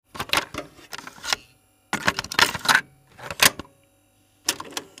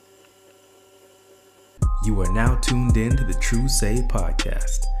You are now tuned in to the True Say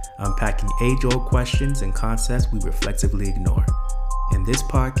podcast, unpacking age-old questions and concepts we reflexively ignore. In this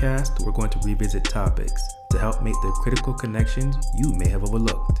podcast, we're going to revisit topics to help make the critical connections you may have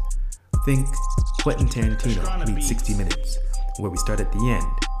overlooked. Think Quentin Tarantino meets 60 Minutes, where we start at the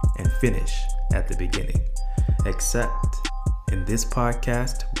end and finish at the beginning. Except, in this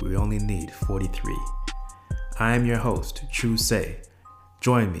podcast, we only need 43. I am your host, True Say.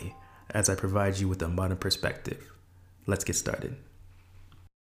 Join me as I provide you with a modern perspective. Let's get started.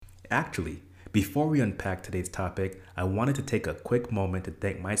 Actually, before we unpack today's topic, I wanted to take a quick moment to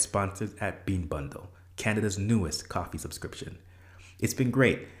thank my sponsors at Bean Bundle, Canada's newest coffee subscription. It's been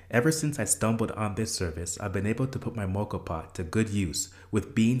great. Ever since I stumbled on this service, I've been able to put my mocha pot to good use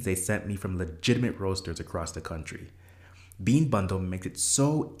with beans they sent me from legitimate roasters across the country. Bean Bundle makes it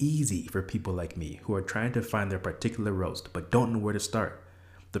so easy for people like me who are trying to find their particular roast but don't know where to start.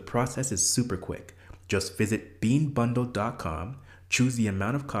 The process is super quick. Just visit beanbundle.com, choose the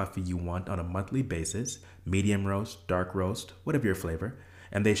amount of coffee you want on a monthly basis, medium roast, dark roast, whatever your flavor,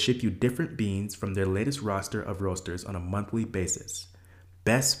 and they ship you different beans from their latest roster of roasters on a monthly basis.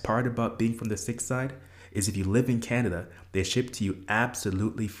 Best part about being from the sick side is if you live in Canada, they ship to you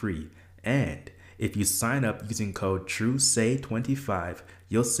absolutely free. And if you sign up using code TRUESAY25,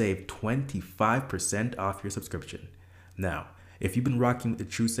 you'll save 25% off your subscription. Now, if you've been rocking with the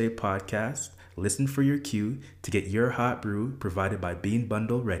True Say podcast, listen for your cue to get your hot brew provided by Bean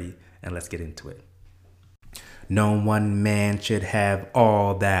Bundle ready, and let's get into it. No one man should have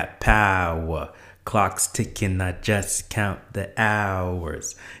all that power. Clock's ticking, I just count the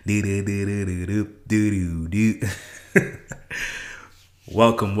hours.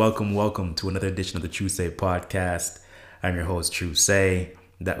 Welcome to another edition of the True Say podcast. I'm your host, True Say.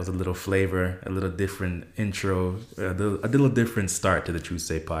 That was a little flavor, a little different intro, a little different start to the True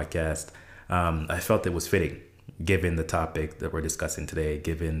Say podcast. I felt it was fitting, given the topic that we're discussing today,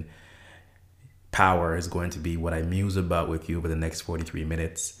 given power is going to be what I muse about with you over the next 43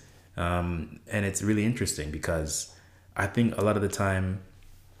 minutes. And it's really interesting because I think a lot of the time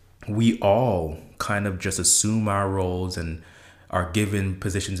we all kind of just assume our roles and are given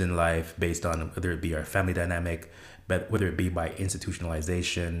positions in life based on whether it be our family dynamic, but whether it be by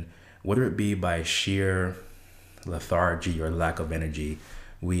institutionalization, whether it be by sheer lethargy or lack of energy.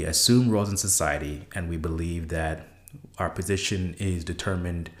 We assume roles in society and we believe that our position is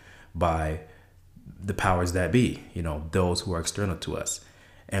determined by the powers that be, those who are external to us.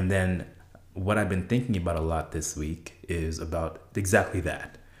 And then what I've been thinking about a lot this week is about exactly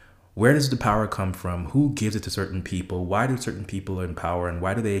that. Where does the power come from? Who gives it to certain people? Why do certain people are in power, and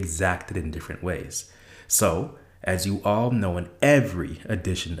why do they exact it in different ways? So, as you all know, in every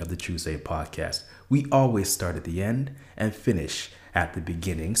edition of the True Say podcast, we always start at the end and finish at the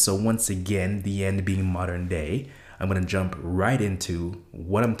beginning. So once again, the end being modern day, I'm going to jump right into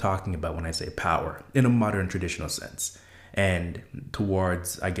what I'm talking about when I say power in a modern traditional sense. And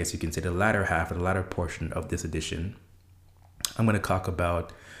towards, I guess you can say, the latter half or the latter portion of this edition, I'm going to talk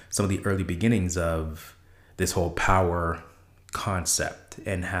about some of the early beginnings of this whole power concept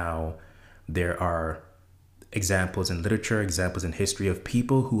and how there are examples in literature, examples in history of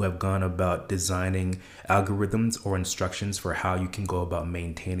people who have gone about designing algorithms or instructions for how you can go about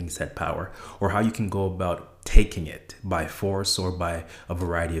maintaining said power or how you can go about taking it by force or by a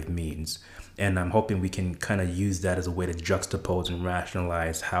variety of means. And I'm hoping we can kind of use that as a way to juxtapose and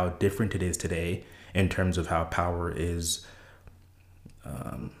rationalize how different it is today in terms of how power is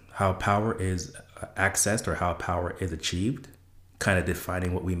accessed or how power is achieved, kind of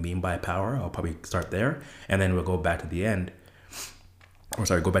defining what we mean by power. I'll probably start there, and then we'll go back to the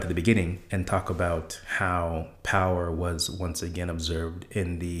beginning and talk about how power was once again observed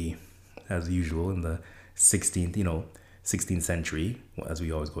as usual, in the 16th century, as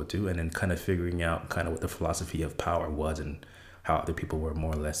we always go to, and then kind of figuring out kind of what the philosophy of power was and how other people were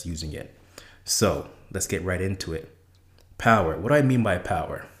more or less using it. So let's get right into it. Power. What do I mean by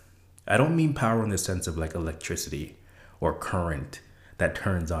power? I don't mean power in the sense of like electricity or current that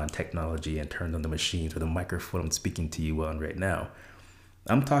turns on technology and turns on the machines or the microphone I'm speaking to you on right now.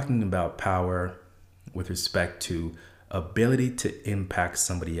 I'm talking about power with respect to ability to impact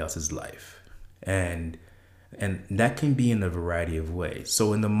somebody else's life. And that can be in a variety of ways.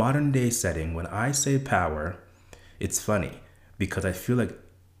 So in the modern day setting, when I say power, it's funny because I feel like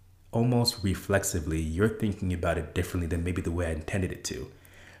almost reflexively, you're thinking about it differently than maybe the way I intended it to.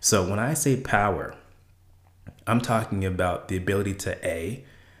 So when I say power, I'm talking about the ability to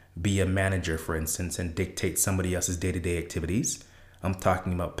be a manager, for instance, and dictate somebody else's day-to-day activities. I'm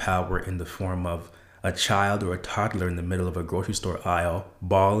talking about power in the form of a child or a toddler in the middle of a grocery store aisle,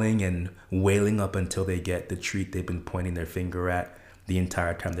 bawling and wailing up until they get the treat they've been pointing their finger at the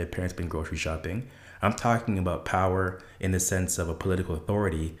entire time their parents been grocery shopping. I'm talking about power in the sense of a political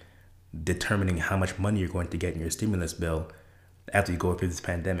authority determining how much money you're going to get in your stimulus bill after you go through this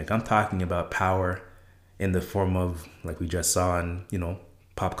pandemic. I'm talking about power in the form of, like we just saw in,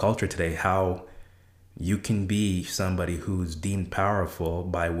 pop culture today, how you can be somebody who's deemed powerful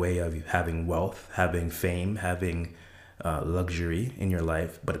by way of having wealth, having fame, having luxury in your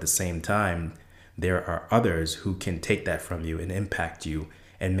life. But at the same time, there are others who can take that from you and impact you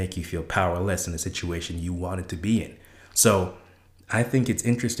and make you feel powerless in a situation you wanted to be in. So I think it's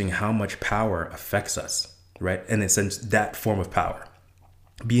interesting how much power affects us, right? In a sense, that form of power,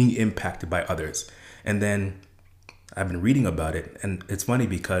 being impacted by others. And then I've been reading about it, and it's funny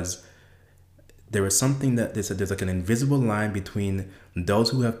because there was something that they said there's like an invisible line between those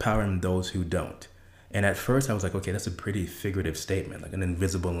who have power and those who don't. And at first I was like, okay, that's a pretty figurative statement, like an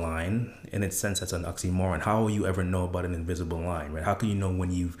invisible line. In its sense, that's an oxymoron. How will you ever know about an invisible line, right? How can you know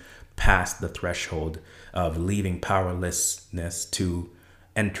when you've passed the threshold of leaving powerlessness to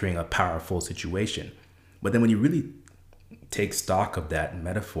entering a powerful situation? But then when you really take stock of that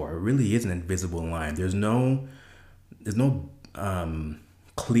metaphor, it really is an invisible line. There's no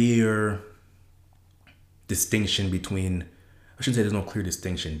clear distinction between, I shouldn't say there's no clear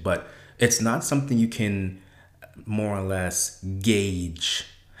distinction, but it's not something you can more or less gauge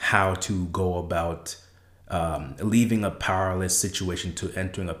how to go about leaving a powerless situation to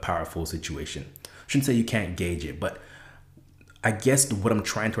entering a powerful situation. I shouldn't say you can't gauge it, but I guess what I'm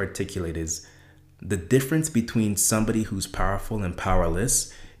trying to articulate is the difference between somebody who's powerful and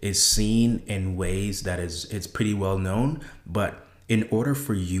powerless is seen in ways that it's pretty well known. But in order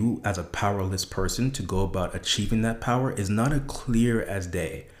for you as a powerless person to go about achieving that power is not as clear as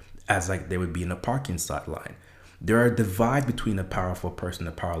day as like they would be in a parking slot line. There are divides between a powerful person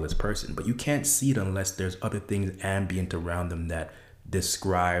and a powerless person, but you can't see it unless there's other things ambient around them that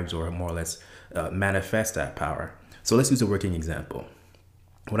describes or more or less manifest that power. So let's use a working example.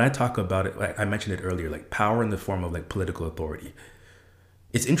 When I talk about it, like I mentioned it earlier, like power in the form of like political authority.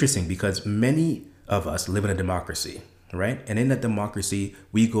 It's interesting because many of us live in a democracy, right? And in that democracy,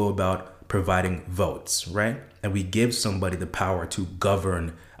 we go about providing votes, right? And we give somebody the power to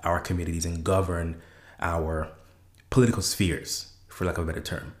govern our communities and govern our political spheres, for lack of a better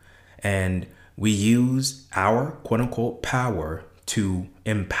term. And we use our quote unquote power to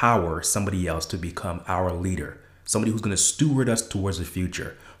empower somebody else to become our leader, somebody who's going to steward us towards the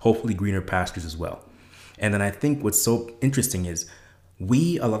future, hopefully greener pastures as well. And then I think what's so interesting is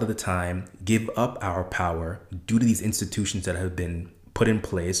we, a lot of the time, give up our power due to these institutions that have been put in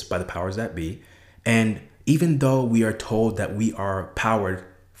place by the powers that be. And even though we are told that we are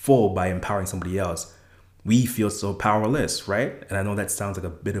powerful by empowering somebody else, we feel so powerless, right? And I know that sounds like a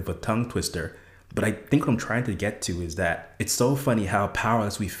bit of a tongue twister, but I think what I'm trying to get to is that it's so funny how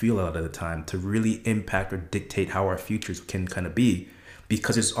powerless we feel a lot of the time to really impact or dictate how our futures can kind of be,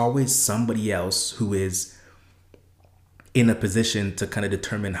 because there's always somebody else who is in a position to kind of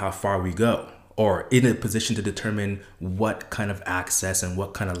determine how far we go, or in a position to determine what kind of access and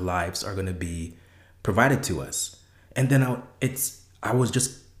what kind of lives are going to be provided to us. And then I was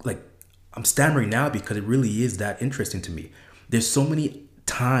just like, I'm stammering now because it really is that interesting to me. There's so many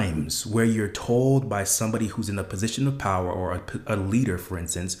times where you're told by somebody who's in a position of power, or a leader, for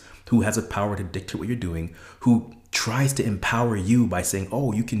instance, who has a power to dictate what you're doing, who tries to empower you by saying,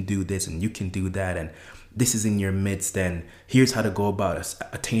 oh, you can do this and you can do that, and this is in your midst, and here's how to go about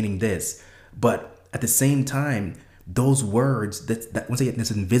attaining this. But at the same time, those words, that once again,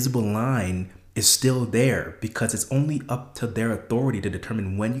 this invisible line is still there, because it's only up to their authority to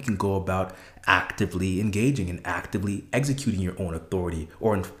determine when you can go about actively engaging and actively executing your own authority,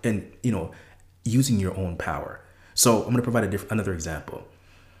 or using your own power. So I'm going to provide another example.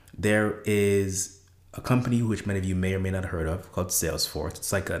 There is a company which many of you may or may not have heard of called Salesforce.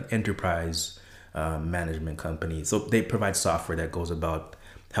 It's like an enterprise management company. So they provide software that goes about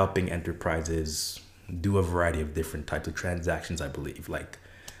helping enterprises do a variety of different types of transactions, I believe. Like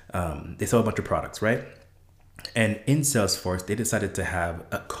they sell a bunch of products, right? And in Salesforce, they decided to have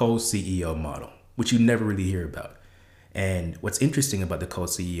a co-CEO model, which you never really hear about. And what's interesting about the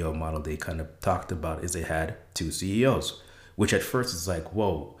co-CEO model they kind of talked about is they had two CEOs, which at first is like,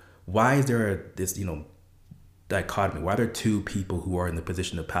 whoa, why is there this, dichotomy? Why are there two people who are in the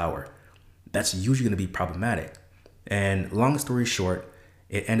position of power? That's usually going to be problematic. And long story short,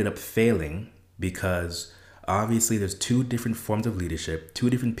 it ended up failing because obviously there's two different forms of leadership, two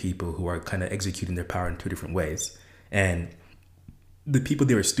different people who are kind of executing their power in two different ways. And the people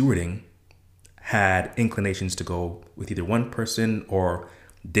they were stewarding had inclinations to go with either one person or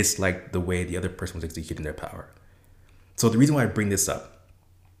disliked the way the other person was executing their power. So the reason why I bring this up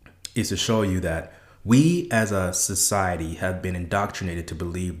is to show you that we as a society have been indoctrinated to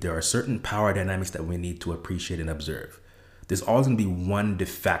believe there are certain power dynamics that we need to appreciate and observe. There's always going to be one de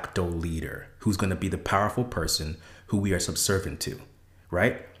facto leader who's going to be the powerful person who we are subservient to,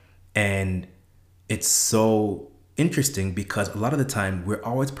 right? And it's so interesting because a lot of the time we're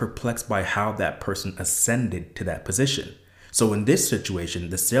always perplexed by how that person ascended to that position. So in this situation,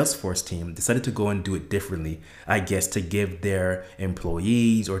 the Salesforce team decided to go and do it differently, I guess, to give their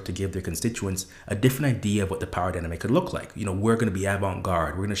employees or to give their constituents a different idea of what the power dynamic could look like. We're going to be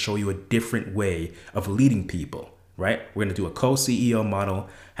avant-garde. We're going to show you a different way of leading people, right? We're going to do a co-CEO model,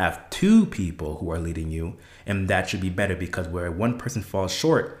 have two people who are leading you, and that should be better because where one person falls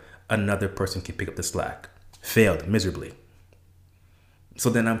short, another person can pick up the slack. Failed miserably. So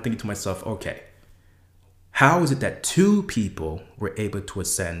then I'm thinking to myself, okay, how is it that two people were able to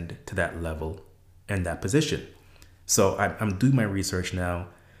ascend to that level and that position? So I'm doing my research now,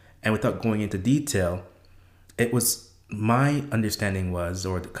 and without going into detail, it was my understanding was,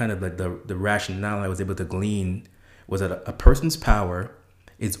 or kind of like the rationale I was able to glean was that a person's power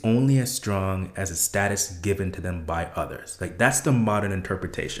is only as strong as the status given to them by others. Like that's the modern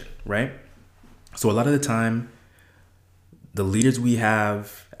interpretation, right? So a lot of the time, the leaders we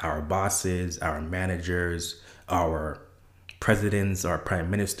have, our bosses, our managers, our presidents, our prime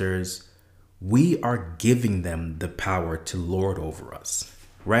ministers, we are giving them the power to lord over us,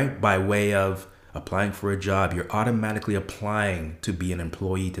 right? By way of applying for a job, you're automatically applying to be an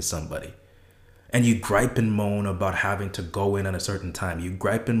employee to somebody. And you gripe and moan about having to go in at a certain time. You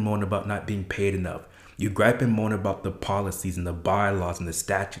gripe and moan about not being paid enough. You gripe and moan about the policies and the bylaws and the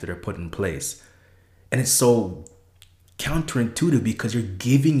statutes that are put in place. And it's so counterintuitive because you're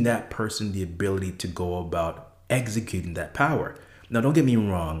giving that person the ability to go about executing that power. Now, don't get me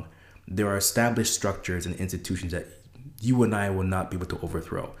wrong. There are established structures and institutions that you and I will not be able to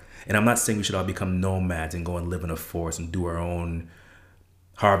overthrow. And I'm not saying we should all become nomads and go and live in a forest and do our own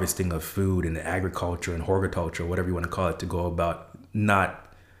harvesting of food and agriculture and horticulture, whatever you want to call it, to go about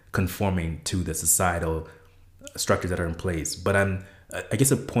not conforming to the societal structures that are in place. But I guess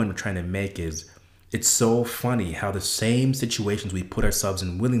the point I'm trying to make is it's so funny how the same situations we put ourselves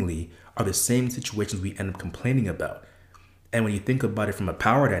in willingly are the same situations we end up complaining about. And when you think about it from a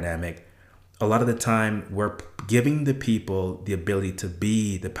power dynamic, a lot of the time we're giving the people the ability to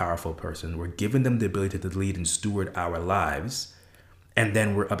be the powerful person. We're giving them the ability to lead and steward our lives. And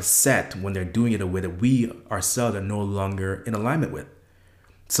then we're upset when they're doing it in a way that we ourselves are no longer in alignment with.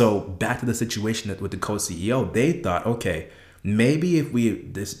 So back to the situation with the co-CEO, they thought, okay, maybe if we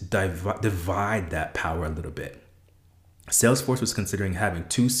divide that power a little bit. Salesforce was considering having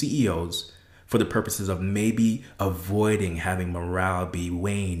two CEOs for the purposes of maybe avoiding having morale be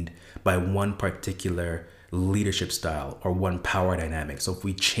waned by one particular leadership style or one power dynamic. So if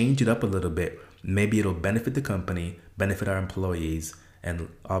we change it up a little bit, maybe it'll benefit the company, benefit our employees, and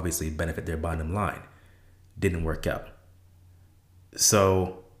obviously benefit their bottom line. Didn't work out.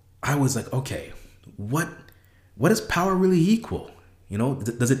 So I was like, okay, what does power really equal?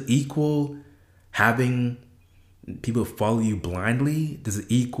 Does it equal having people follow you blindly? Does it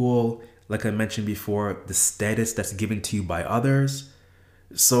equal, like I mentioned before, the status that's given to you by others?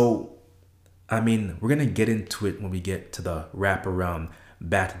 So, we're going to get into it when we get to the wraparound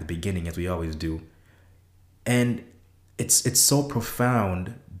back to the beginning, as we always do. And it's so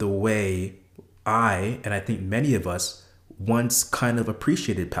profound the way and I think many of us once kind of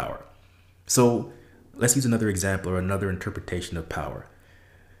appreciated power. So let's use another example or another interpretation of power.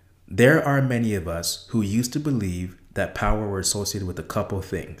 There are many of us who used to believe that power were associated with a couple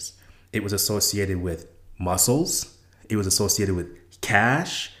things. It was associated with muscles. It was associated with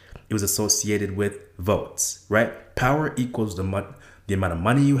cash. It was associated with votes, right? Power equals the amount of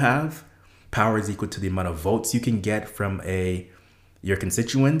money you have. Power is equal to the amount of votes you can get from your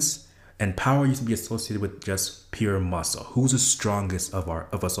constituents. And power used to be associated with just pure muscle. Who's the strongest of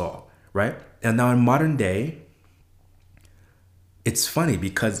us all, right? And now in modern day, it's funny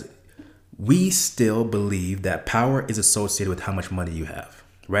because we still believe that power is associated with how much money you have,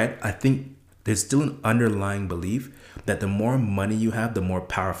 right? I think there's still an underlying belief that the more money you have, the more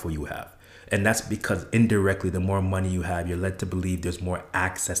powerful you have. And that's because indirectly, the more money you have, you're led to believe there's more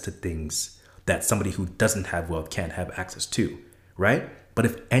access to things that somebody who doesn't have wealth can't have access to, right? But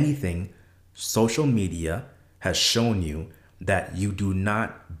if anything, social media has shown you that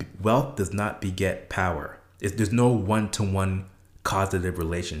wealth does not beget power. There's no one-to-one causative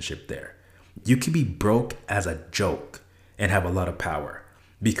relationship there. You can be broke as a joke and have a lot of power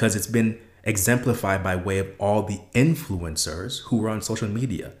because it's been exemplified by way of all the influencers who are on social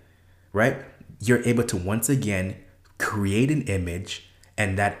media, right? You're able to once again create an image,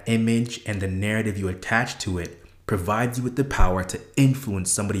 and that image and the narrative you attach to it provides you with the power to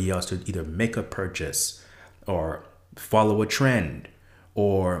influence somebody else to either make a purchase or follow a trend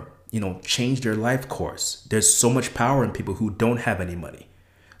or, change their life course. There's so much power in people who don't have any money.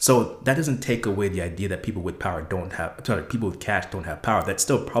 So that doesn't take away the idea that people with power people with cash don't have power. That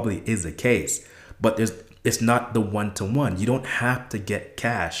still probably is the case, but it's not the one-to-one. You don't have to get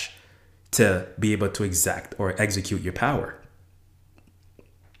cash to be able to exact or execute your power.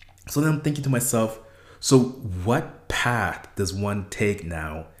 So then I'm thinking to myself, so what path does one take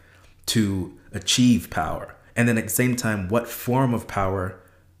now to achieve power? And then at the same time, what form of power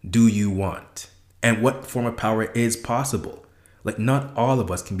do you want? And what form of power is possible? Like, not all of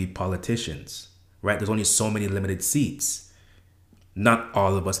us can be politicians, right? There's only so many limited seats. Not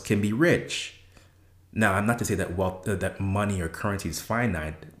all of us can be rich. Now, I'm not to say that wealth, that money or currency is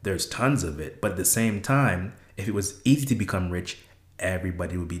finite. There's tons of it. But at the same time, if it was easy to become rich,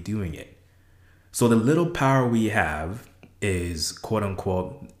 everybody would be doing it. So the little power we have is, quote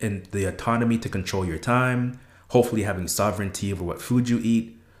unquote, in the autonomy to control your time, hopefully having sovereignty over what food you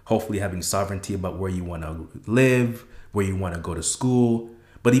eat, hopefully having sovereignty about where you want to live, where you want to go to school.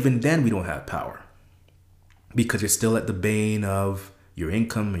 But even then, we don't have power because you're still at the bane of your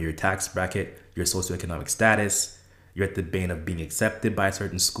income, your tax bracket, your socioeconomic status. You're at the bane of being accepted by a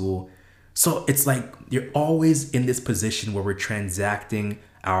certain school. So it's like you're always in this position where we're transacting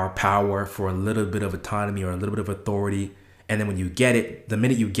our power for a little bit of autonomy or a little bit of authority. And then when you get it, the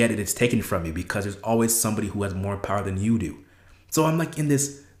minute you get it, it's taken from you because there's always somebody who has more power than you do. So I'm like in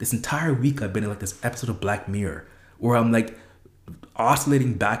this entire week, I've been in like this episode of Black Mirror where I'm like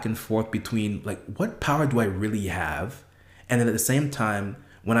oscillating back and forth between like, what power do I really have? And then at the same time,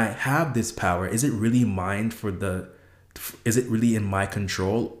 when I have this power, is it really mine is it really in my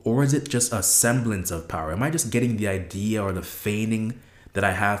control, or is it just a semblance of power? Am I just getting the idea or the feigning that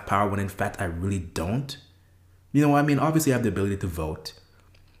I have power when in fact I really don't? You know what I mean? Obviously I have the ability to vote.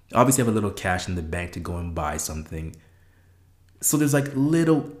 Obviously I have a little cash in the bank to go and buy something. So there's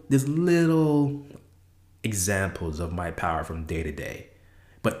little examples of my power from day to day.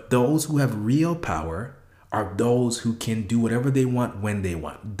 But those who have real power are those who can do whatever they want when they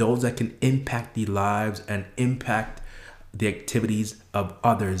want. Those that can impact the lives and impact the activities of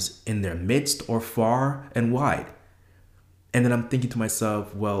others in their midst or far and wide. And then I'm thinking to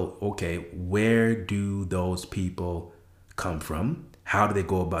myself, well, okay, where do those people come from? How do they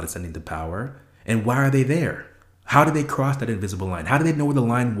go about ascending to power? And why are they there? How did they cross that invisible line? How do they know where the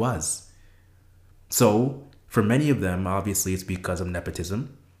line was? So for many of them, obviously, it's because of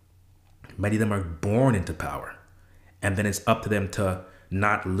nepotism. Many of them are born into power. And then it's up to them to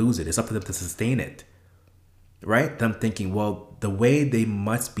not lose it. It's up to them to sustain it. Right? Then I'm thinking, well, the way they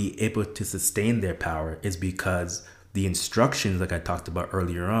must be able to sustain their power is because the instructions, like I talked about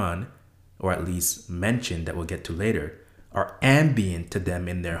earlier on, or at least mentioned that we'll get to later, are ambient to them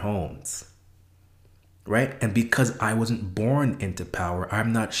in their homes. Right? And because I wasn't born into power,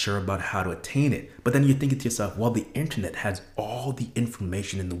 I'm not sure about how to attain it. But then you're thinking to yourself, well, the internet has all the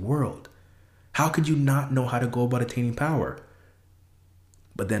information in the world. How could you not know how to go about attaining power?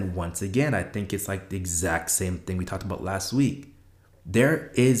 But then once again, I think it's like the exact same thing we talked about last week.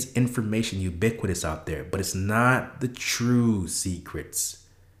 There is information ubiquitous out there, but it's not the true secrets.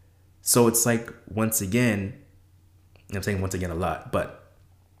 So it's like, once again, I'm saying once again a lot, but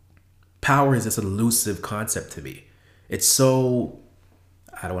power is this elusive concept to me. It's so,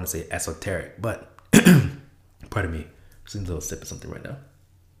 I don't want to say esoteric, but pardon me, just a little sip of something right now.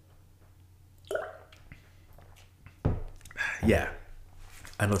 Yeah,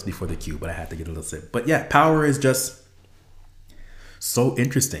 I know it's before the cue, but I had to get a little sip. But yeah, power is just so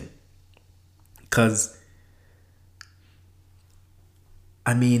interesting because,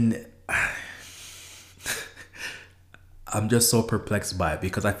 I mean, I'm just so perplexed by it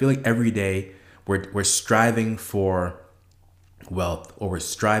because I feel like every day we're striving for wealth or we're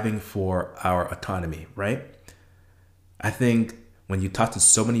striving for our autonomy, right? I think when you talk to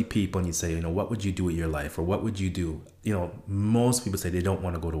so many people and you say, what would you do with your life or what would you do? Most people say they don't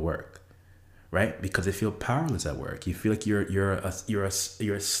want to go to work, right? Because they feel powerless at work. You feel like you're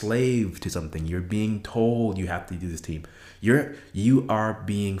a slave to something. You're being told you have to do this team. You are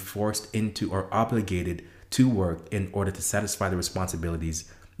being forced into or obligated to work in order to satisfy the responsibilities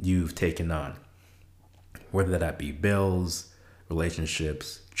you've taken on, whether that be bills,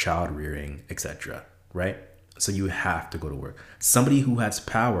 relationships, child rearing, etc. Right? So you have to go to work. Somebody who has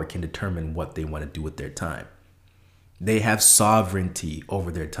power can determine what they want to do with their time. They have sovereignty over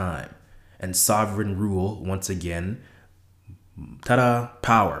their time. And sovereign rule, once again, ta-da,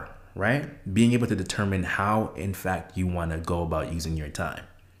 power, right? Being able to determine how, in fact, you want to go about using your time.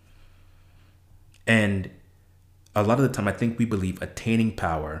 And a lot of the time, I think we believe attaining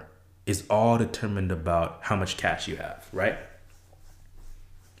power is all determined about how much cash you have, right?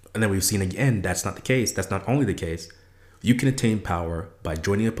 And then we've seen again, that's not the case. That's not only the case. You can attain power by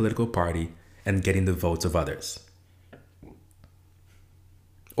joining a political party and getting the votes of others.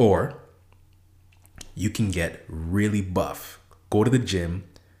 Or you can get really buff, go to the gym,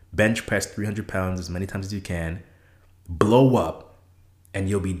 bench press 300 pounds as many times as you can, blow up, and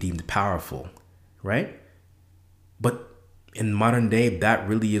you'll be deemed powerful, right? But in modern day, that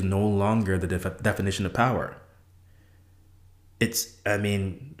really is no longer the definition of power. It's,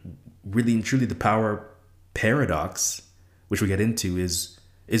 really and truly the power paradox, which we get into, is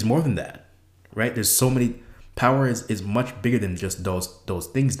more than that, right? There's so many, power is much bigger than just those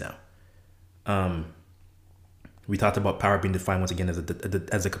things now. We talked about power being defined once again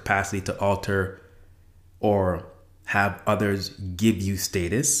as a capacity to alter or have others give you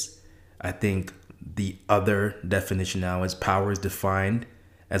status. I think the other definition now is power is defined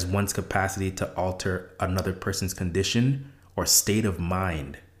as one's capacity to alter another person's condition or state of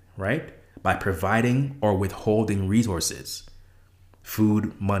mind, right? By providing or withholding resources,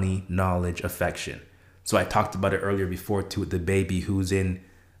 food, money, knowledge, affection. So I talked about it earlier before too, with the baby who's in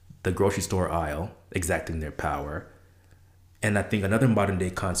the grocery store aisle exacting their power. And I think another modern day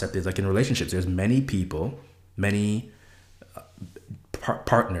concept is like in relationships, there's many people, many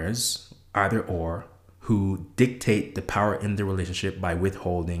partners, either or, who dictate the power in the relationship by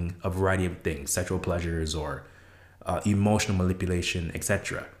withholding a variety of things, sexual pleasures or emotional manipulation,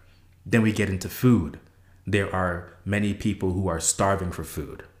 etc. Then we get into food. There are many people who are starving for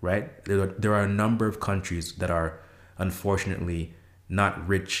food, right? There are a number of countries that are unfortunately not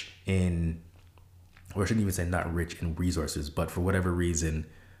rich in, or I shouldn't even say not rich in resources, but for whatever reason,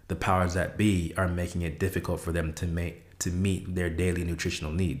 the powers that be are making it difficult for them to meet their daily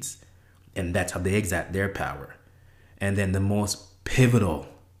nutritional needs. And that's how they exact their power. And then the most pivotal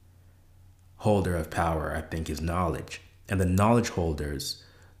holder of power, I think, is knowledge. And the knowledge holders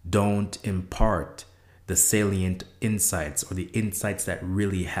don't impart the salient insights or the insights that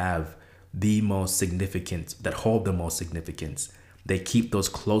really have the most significance, that hold the most significance. They keep those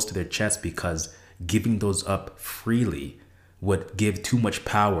close to their chest because giving those up freely would give too much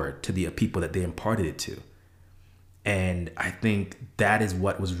power to the people that they imparted it to. And I think that is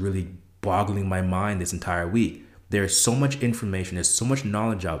what was really boggling my mind this entire week. There's so much information, there's so much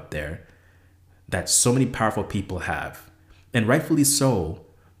knowledge out there that so many powerful people have. And rightfully so,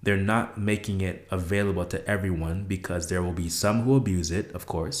 they're not making it available to everyone because there will be some who abuse it, of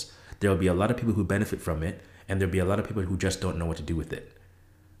course. There will be a lot of people who benefit from it, and there'll be a lot of people who just don't know what to do with it.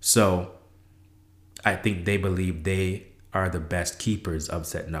 So I think they believe they are the best keepers of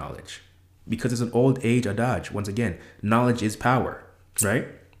said knowledge because it's an old age adage. Once again, knowledge is power, right?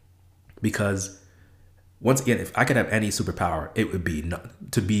 Because once again, if I could have any superpower, it would be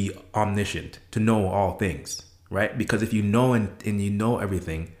to be omniscient, to know all things, right? Because if you know and you know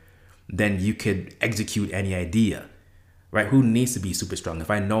everything, then you could execute any idea, right? Who needs to be super strong? If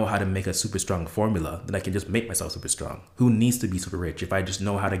I know how to make a super strong formula, then I can just make myself super strong. Who needs to be super rich? If I just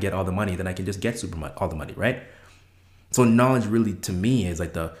know how to get all the money, then I can just get all the money, right? So knowledge really, to me, is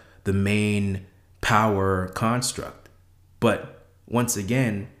like the main power construct. But once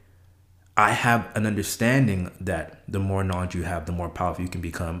again, I have an understanding that the more knowledge you have, the more powerful you can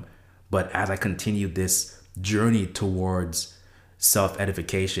become. But as I continue this journey towards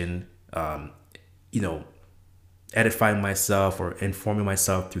self-edification, edifying myself or informing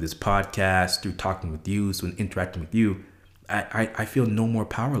myself through this podcast, through talking with you, through interacting with you, I feel no more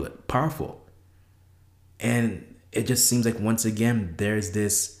powerful. And it just seems like, once again, there's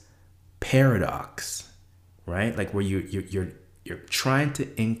this paradox, right? Like where you're trying to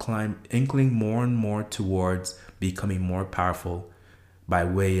incline more and more towards becoming more powerful by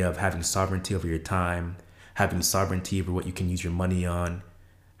way of having sovereignty over your time, having sovereignty over what you can use your money on,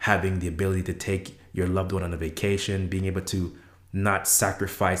 having the ability to take your loved one on a vacation, being able to not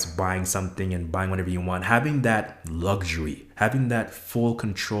sacrifice buying something and buying whatever you want, having that luxury, having that full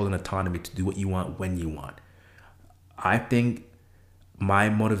control and autonomy to do what you want when you want. I think my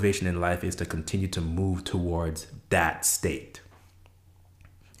motivation in life is to continue to move towards that state.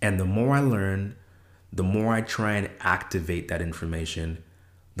 And the more I learn, the more I try and activate that information,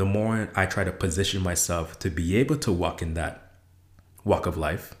 the more I try to position myself to be able to walk in that walk of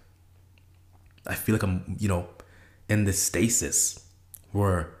life. I feel like I'm, in this stasis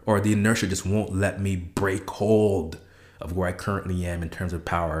or the inertia just won't let me break hold of where I currently am in terms of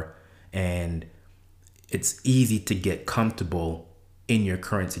power And it's easy to get comfortable in your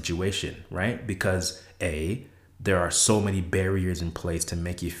current situation, right? Because there are so many barriers in place to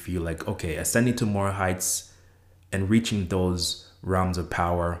make you feel like, okay, ascending to more heights and reaching those realms of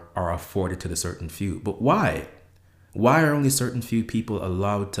power are afforded to the certain few. But why? Why are only certain few people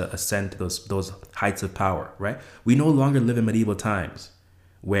allowed to ascend to those heights of power, right? We no longer live in medieval times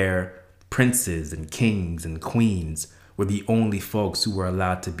where princes and kings and queens were the only folks who were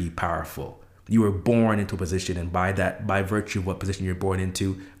allowed to be powerful. You were born into a position, and by virtue of what position you're born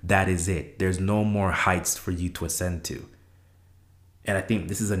into, that is it. There's no more heights for you to ascend to. And I think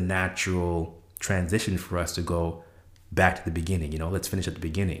this is a natural transition for us to go back to the beginning. Let's finish at the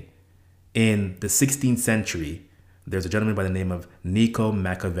beginning. In the 16th century, there's a gentleman by the name of Niccolo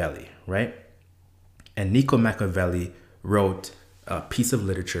Machiavelli, right? And Niccolo Machiavelli wrote a piece of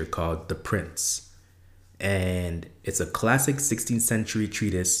literature called The Prince. And it's a classic 16th century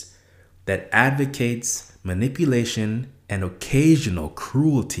treatise that advocates manipulation and occasional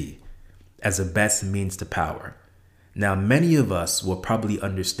cruelty as the best means to power. Now, many of us will probably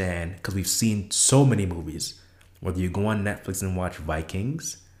understand, because we've seen so many movies, whether you go on Netflix and watch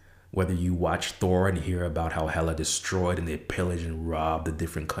Vikings, whether you watch Thor and hear about how Hela destroyed and they pillaged and robbed the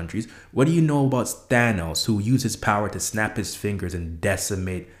different countries. What do you know about Thanos, who used his power to snap his fingers and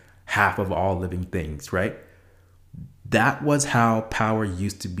decimate half of all living things, right? That was how power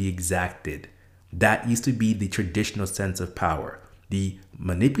used to be exacted. That used to be the traditional sense of power, the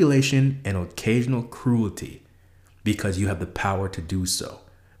manipulation and occasional cruelty, because you have the power to do so,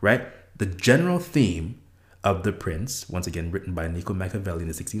 right? The general theme of The Prince, once again written by Niccolo Machiavelli in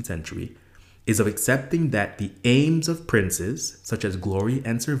the 16th century, is of accepting that the aims of princes, such as glory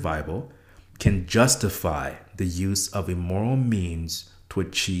and survival, can justify the use of immoral means to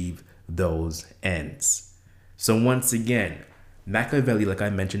achieve those ends. So once again, Machiavelli, like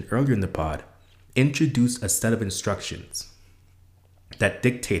I mentioned earlier in the pod, introduced a set of instructions that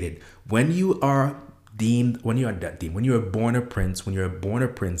dictated when you are born a prince, when you're born a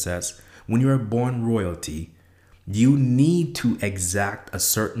princess, when you are born royalty, you need to exact a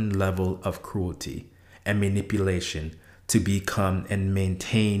certain level of cruelty and manipulation to become and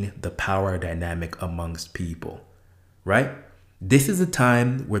maintain the power dynamic amongst people, right? This is a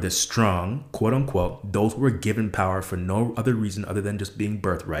time where the strong, quote unquote, those who were given power for no other reason other than just being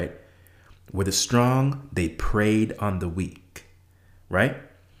birthright, were the strong, they preyed on the weak, right?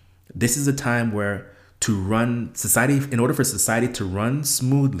 This is a time where to run society, in order for society to run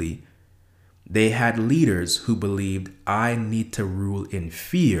smoothly, they had leaders who believed, I need to rule in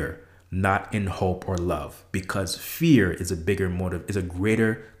fear, not in hope or love, because fear is a bigger motive, is a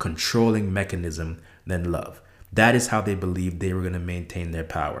greater controlling mechanism than love. That is how they believed they were going to maintain their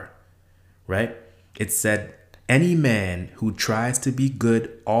power, right? It said, any man who tries to be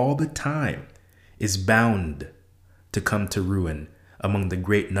good all the time is bound to come to ruin among the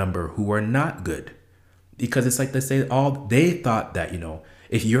great number who are not good. Because it's like they thought that,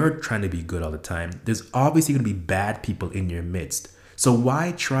 if you're trying to be good all the time, there's obviously going to be bad people in your midst. So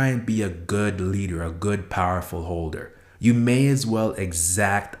why try and be a good leader, a good powerful holder? You may as well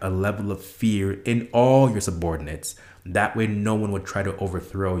exact a level of fear in all your subordinates. That way no one would try to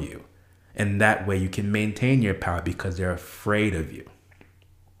overthrow you. And that way you can maintain your power because they're afraid of you.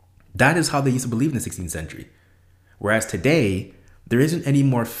 That is how they used to believe in the 16th century. Whereas today, there isn't any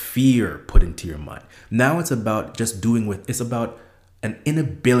more fear put into your mind. Now it's about just it's about an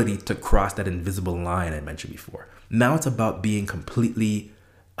inability to cross that invisible line I mentioned before. Now it's about being completely,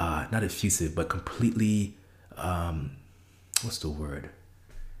 not effusive, but completely, what's the word?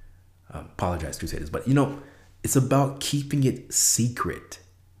 Apologize, Crusaders. But, it's about keeping it secret,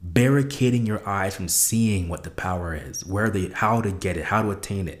 barricading your eyes from seeing what the power is, how to get it, how to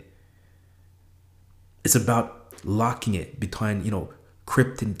attain it. It's about locking it behind,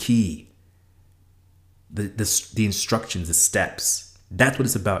 crypt and key, the instructions, the steps. That's what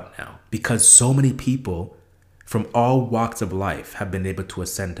it's about now, because so many people from all walks of life have been able to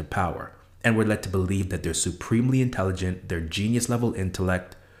ascend to power, and we're led to believe that they're supremely intelligent, they're genius level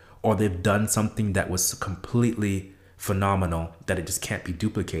intellect, or they've done something that was completely phenomenal that it just can't be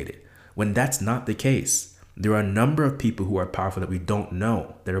duplicated. When that's not the case, there are a number of people who are powerful that we don't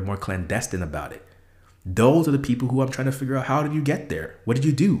know, that are more clandestine about it. Those are the people who I'm trying to figure out, how did you get there? What did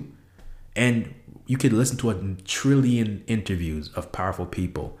you do? And you could listen to a trillion interviews of powerful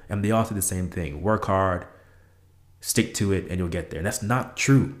people, and they all say the same thing: work hard, stick to it, and you'll get there. And that's not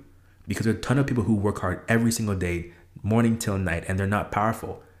true, because there are a ton of people who work hard every single day, morning till night, and they're not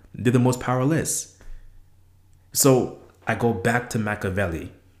powerful. They're the most powerless. So I go back to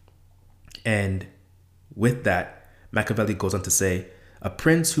Machiavelli, and with that, Machiavelli goes on to say, A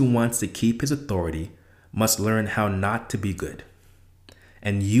prince who wants to keep his authority must learn how not to be good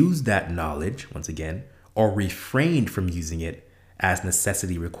and use that knowledge, once again, or refrain from using it as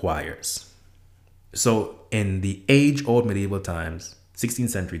necessity requires. So in the age-old medieval times, 16th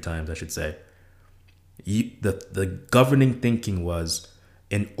century times, I should say, the governing thinking was,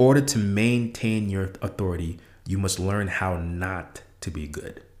 in order to maintain your authority, you must learn how not to be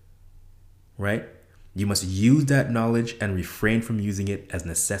good, right? You must use that knowledge and refrain from using it as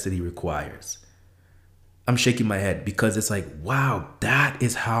necessity requires. I'm shaking my head because it's like, wow, that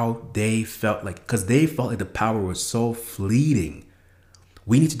is how they felt like, because they felt like the power was so fleeting.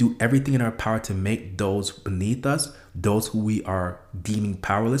 We need to do everything in our power to make those beneath us, those who we are deeming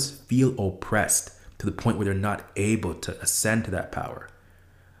powerless, feel oppressed to the point where they're not able to ascend to that power.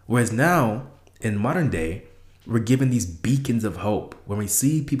 Whereas now, in modern day, we're given these beacons of hope. When we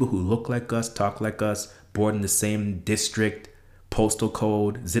see people who look like us, talk like us, born in the same district, postal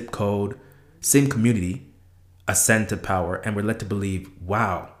code, zip code, same community, ascend to power, and we're led to believe,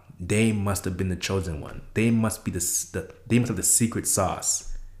 wow, they must have been the chosen one. They must be they must have the secret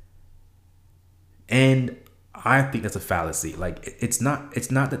sauce. And I think that's a fallacy. Like it's not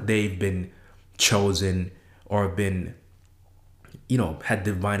that they've been chosen or been, had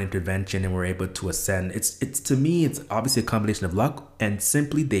divine intervention and were able to ascend. It's to me, it's obviously a combination of luck and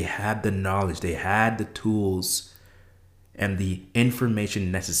simply they had the knowledge, they had the tools and the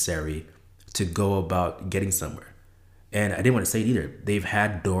information necessary to go about getting somewhere. And I didn't want to say it either. They've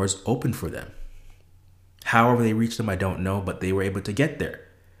had doors open for them. However they reached them, I don't know, but they were able to get there.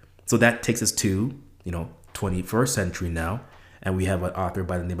 So that takes us to, 21st century now. And we have an author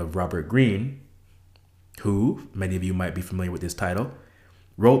by the name of Robert Greene, who, many of you might be familiar with this title,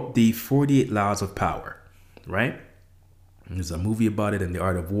 wrote the 48 Laws of Power, right? And there's a movie about it in The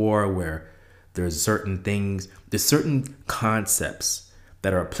Art of War where there's certain concepts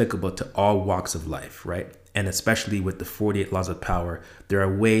that are applicable to all walks of life, right? And especially with the 48 Laws of Power, there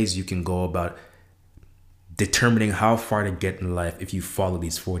are ways you can go about determining how far to get in life if you follow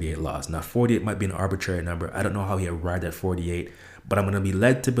these 48 laws. Now, 48 might be an arbitrary number. I don't know how he arrived at 48, but I'm going to be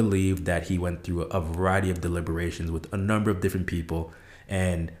led to believe that he went through a variety of deliberations with a number of different people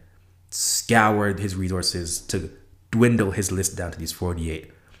and scoured his resources to dwindle his list down to these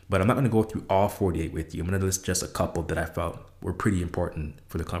 48. But I'm not going to go through all 48 with you. I'm going to list just a couple that I felt were pretty important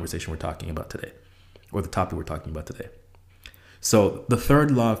for the conversation we're talking about today, or the topic we're talking about today. So the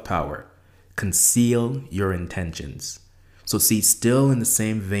third law of power, conceal your intentions. So see, still in the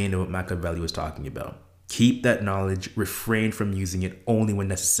same vein of what Machiavelli was talking about. Keep that knowledge, refrain from using it only when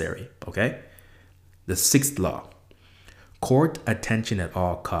necessary, okay? The sixth law, court attention at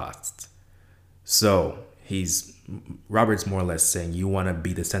all costs. So Robert's more or less saying you want to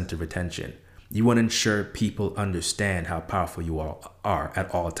be the center of attention. You want to ensure people understand how powerful you all are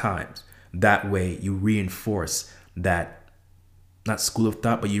at all times. That way you reinforce that, not school of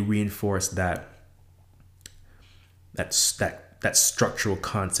thought, but you reinforce that structural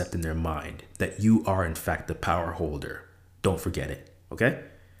concept in their mind that you are in fact the power holder. Don't forget it, okay?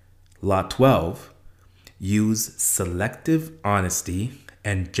 Law 12, use selective honesty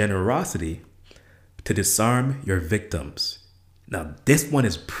and generosity to disarm your victims. Now, this one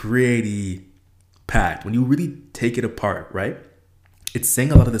is pretty packed. When you really take it apart, right? It's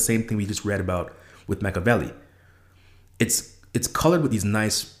saying a lot of the same thing we just read about with Machiavelli. It's colored with these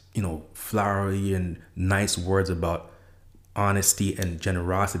nice, flowery and nice words about honesty and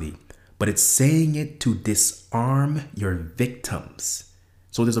generosity, but it's saying it to disarm your victims.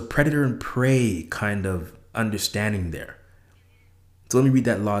 So there's a predator and prey kind of understanding there. So let me read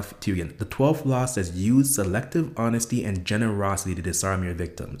that law to you again. The 12th law says use selective honesty and generosity to disarm your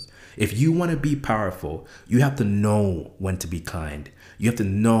victims. If you want to be powerful, you have to know when to be kind. You have to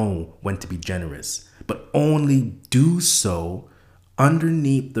know when to be generous, but only do so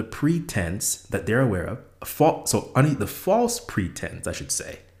underneath the pretense that they're aware of. Underneath the false pretense, I should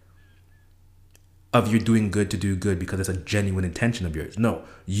say, of you're doing good to do good because it's a genuine intention of yours. No,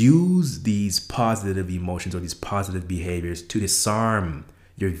 use these positive emotions or these positive behaviors to disarm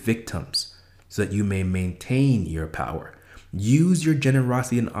your victims so that you may maintain your power. Use your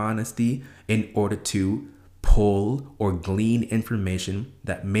generosity and honesty in order to pull or glean information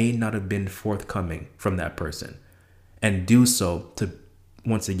that may not have been forthcoming from that person, and do so to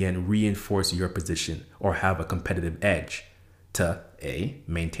once again reinforce your position or have a competitive edge to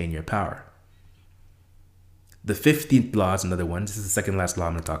maintain your power. The 15th law is another one. This is the second last law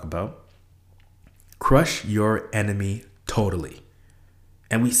I'm going to talk about. Crush your enemy totally.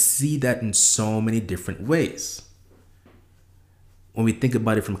 And we see that in so many different ways. When we think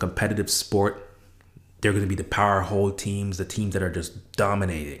about it from competitive sport, They're going to be the power hold teams, the teams that are just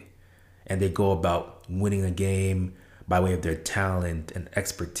dominating. And they go about winning a game by way of their talent and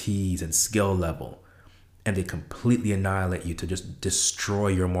expertise and skill level. And they completely annihilate you to just destroy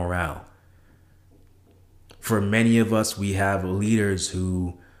your morale. For many of us, we have leaders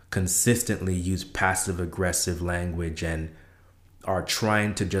who consistently use passive aggressive language and are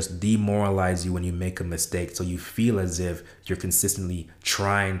trying to just demoralize you when you make a mistake. So you feel as if you're consistently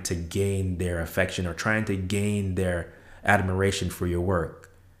trying to gain their affection or trying to gain their admiration for your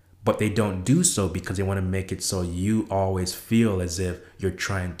work. But they don't do so because they want to make it so you always feel as if you're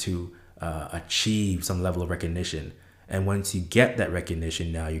trying to achieve some level of recognition. And once you get that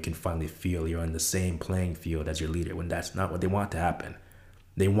recognition, now you can finally feel you're on the same playing field as your leader, when that's not what they want to happen.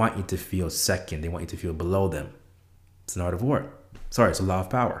 They want you to feel second. They want you to feel below them. It's an art of war. Sorry, it's a law of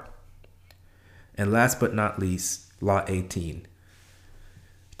power. And last but not least, Law 18.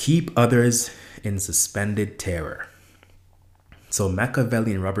 Keep others in suspended terror. So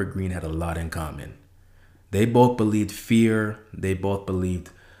Machiavelli and Robert Greene had a lot in common. They both believed fear. They both believed,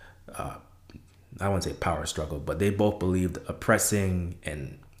 I won't say power struggle, but they both believed oppressing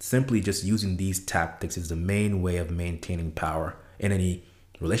and simply just using these tactics is the main way of maintaining power in any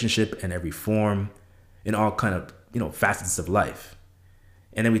relationship, in every form, in all kind of, facets of life.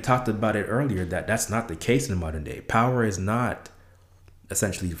 And then we talked about it earlier that that's not the case in modern day. Power is not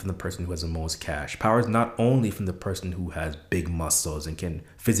essentially from the person who has the most cash. Power is not only from the person who has big muscles and can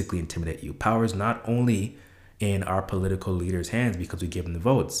physically intimidate you. Power is not only in our political leaders' hands because we give them the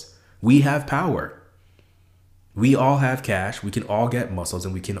votes. We have power. We all have cash. We can all get muscles,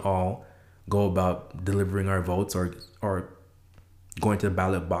 and we can all go about delivering our votes or going to the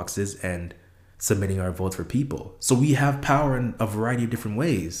ballot boxes and submitting our votes for people. So we have power in a variety of different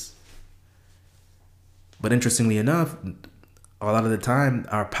ways. But interestingly enough, a lot of the time,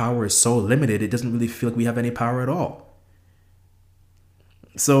 our power is so limited, it doesn't really feel like we have any power at all.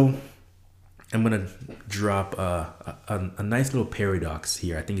 So I'm going to drop a nice little paradox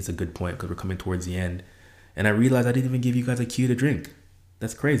here. I think it's a good point because we're coming towards the end. And I realized I didn't even give you guys a cue to drink.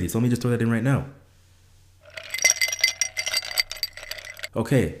 That's crazy. So let me just throw that in right now.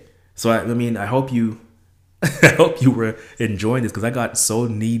 Okay. So I hope you I hope you were enjoying this, because I got so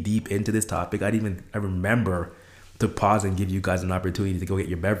knee deep into this topic. I remember to pause and give you guys an opportunity to go get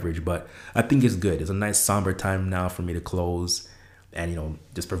your beverage, but I think it's good. It's a nice somber time now for me to close and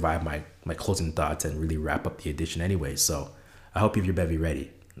just provide my closing thoughts and really wrap up the edition anyway. So I hope you have your bevy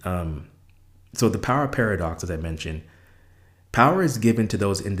ready. So the power paradox, as I mentioned, power is given to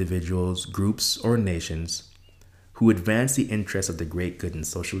those individuals, groups, or nations who advance the interests of the great good in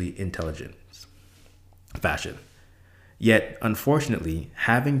socially intelligent fashion. Yet, unfortunately,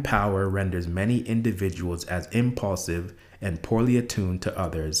 having power renders many individuals as impulsive and poorly attuned to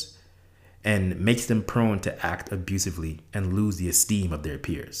others and makes them prone to act abusively and lose the esteem of their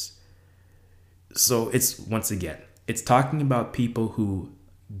peers. So it's talking about people who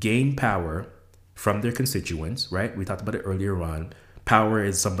gain power from their constituents, right? We talked about it earlier on. Power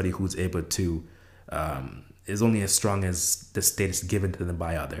is somebody who's able to, is only as strong as the status given to them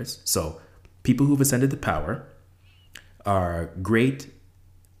by others. So people who've ascended to power are great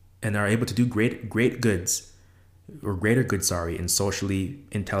and are able to do greater goods in socially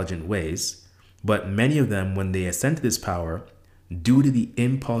intelligent ways. But many of them, when they ascend to this power, due to the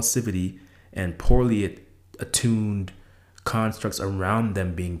impulsivity and poorly attuned constructs around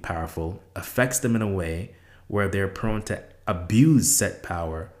them being powerful, affects them in a way where they're prone to abuse said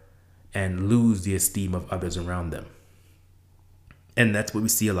power and lose the esteem of others around them. And that's what we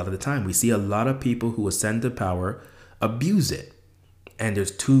see a lot of the time. We see a lot of people who ascend to power abuse it. And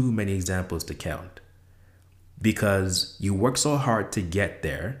there's too many examples to count. Because you work so hard to get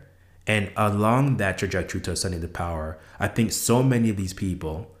there, and along that trajectory to ascending to power, I think so many of these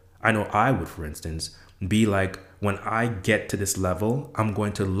people, I know I would, for instance, be like, when I get to this level, I'm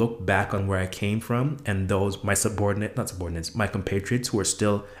going to look back on where I came from and those, my my compatriots who are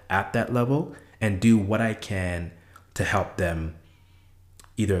still at that level, and do what I can to help them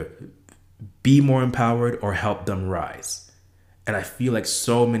either be more empowered or help them rise. And I feel like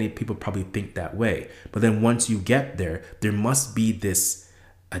so many people probably think that way. But then once you get there, there must be this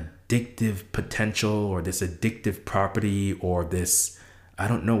addictive potential or this addictive property or this, I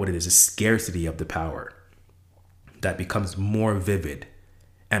don't know what it is, a scarcity of the power that becomes more vivid.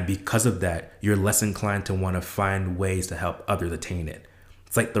 And because of that, you're less inclined to want to find ways to help others attain it.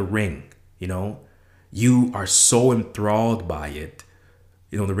 It's like the ring, you are so enthralled by it.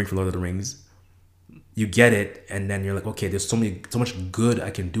 The ring from Lord of the Rings. You get it, and then you're like, okay, there's so much good I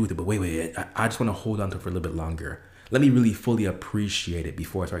can do with it, but wait, I just want to hold on to it for a little bit longer. Let me really fully appreciate it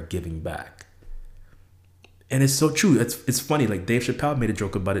before I start giving back. And it's so true. It's funny. Like Dave Chappelle made a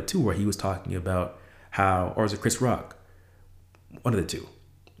joke about it too, where he was talking about how, or was it Chris Rock? One of the two.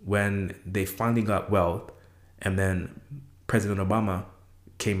 When they finally got wealth, and then President Obama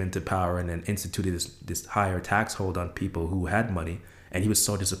came into power and then instituted this higher tax hold on people who had money, and he was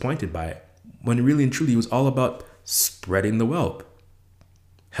so disappointed by it. When really and truly it was all about spreading the wealth.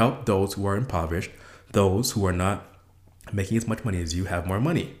 Help those who are impoverished, those who are not making as much money as you have more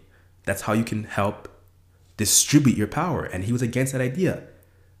money. That's how you can help distribute your power. And he was against that idea.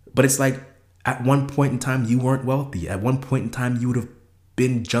 But it's like at one point in time, you weren't wealthy. At one point in time, you would have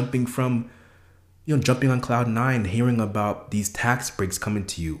been jumping on cloud nine, hearing about these tax breaks coming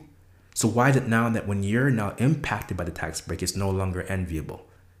to you. So why is it now that when you're now impacted by the tax break, it's no longer enviable?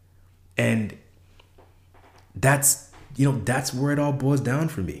 And that's where it all boils down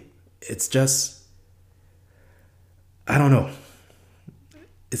for me. It's just, I don't know.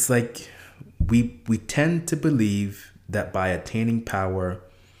 It's like we tend to believe that by attaining power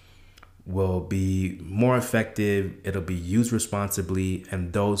will be more effective, it'll be used responsibly,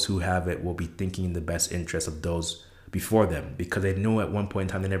 and those who have it will be thinking in the best interest of those before them, because they know at one point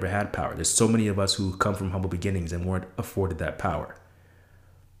in time they never had power. There's so many of us who come from humble beginnings and weren't afforded that power.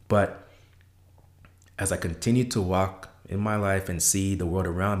 But as I continue to walk in my life and see the world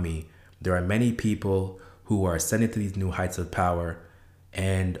around me, there are many people who are ascending to these new heights of power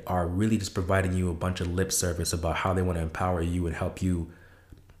and are really just providing you a bunch of lip service about how they want to empower you and help you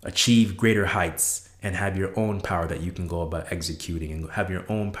achieve greater heights and have your own power that you can go about executing and have your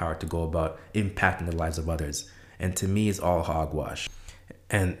own power to go about impacting the lives of others. And to me, it's all hogwash.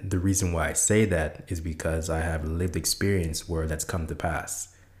 And the reason why I say that is because I have lived experience where that's come to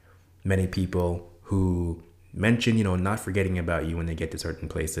pass. Many people who mention, not forgetting about you when they get to certain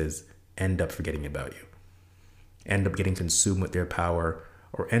places end up forgetting about you, end up getting consumed with their power,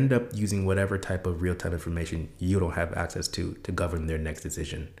 or end up using whatever type of real-time information you don't have access to govern their next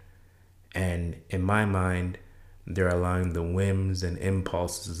decision. And in my mind, they're allowing the whims and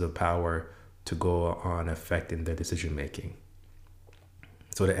impulses of power to go on affecting their decision-making.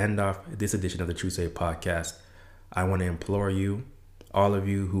 So to end off this edition of the True Say podcast, I want to implore you, all of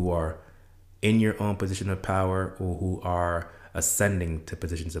you who are in your own position of power or who are ascending to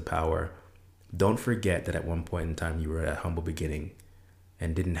positions of power, don't forget that at one point in time you were at a humble beginning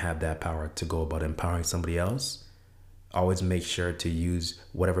and didn't have that power to go about empowering somebody else. Always make sure to use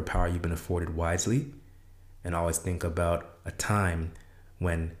whatever power you've been afforded wisely, and always think about a time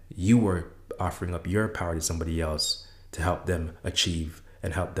when you were offering up your power to somebody else to help them achieve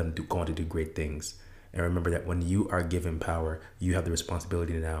and help them go on to do great things. And remember that when you are given power, you have the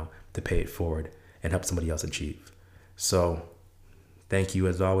responsibility now to pay it forward and help somebody else achieve. So thank you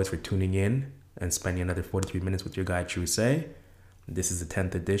as always for tuning in and spending another 43 minutes with your guy, True Say. This is the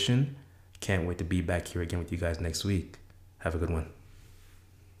 10th edition. Can't wait to be back here again with you guys next week. Have a good one.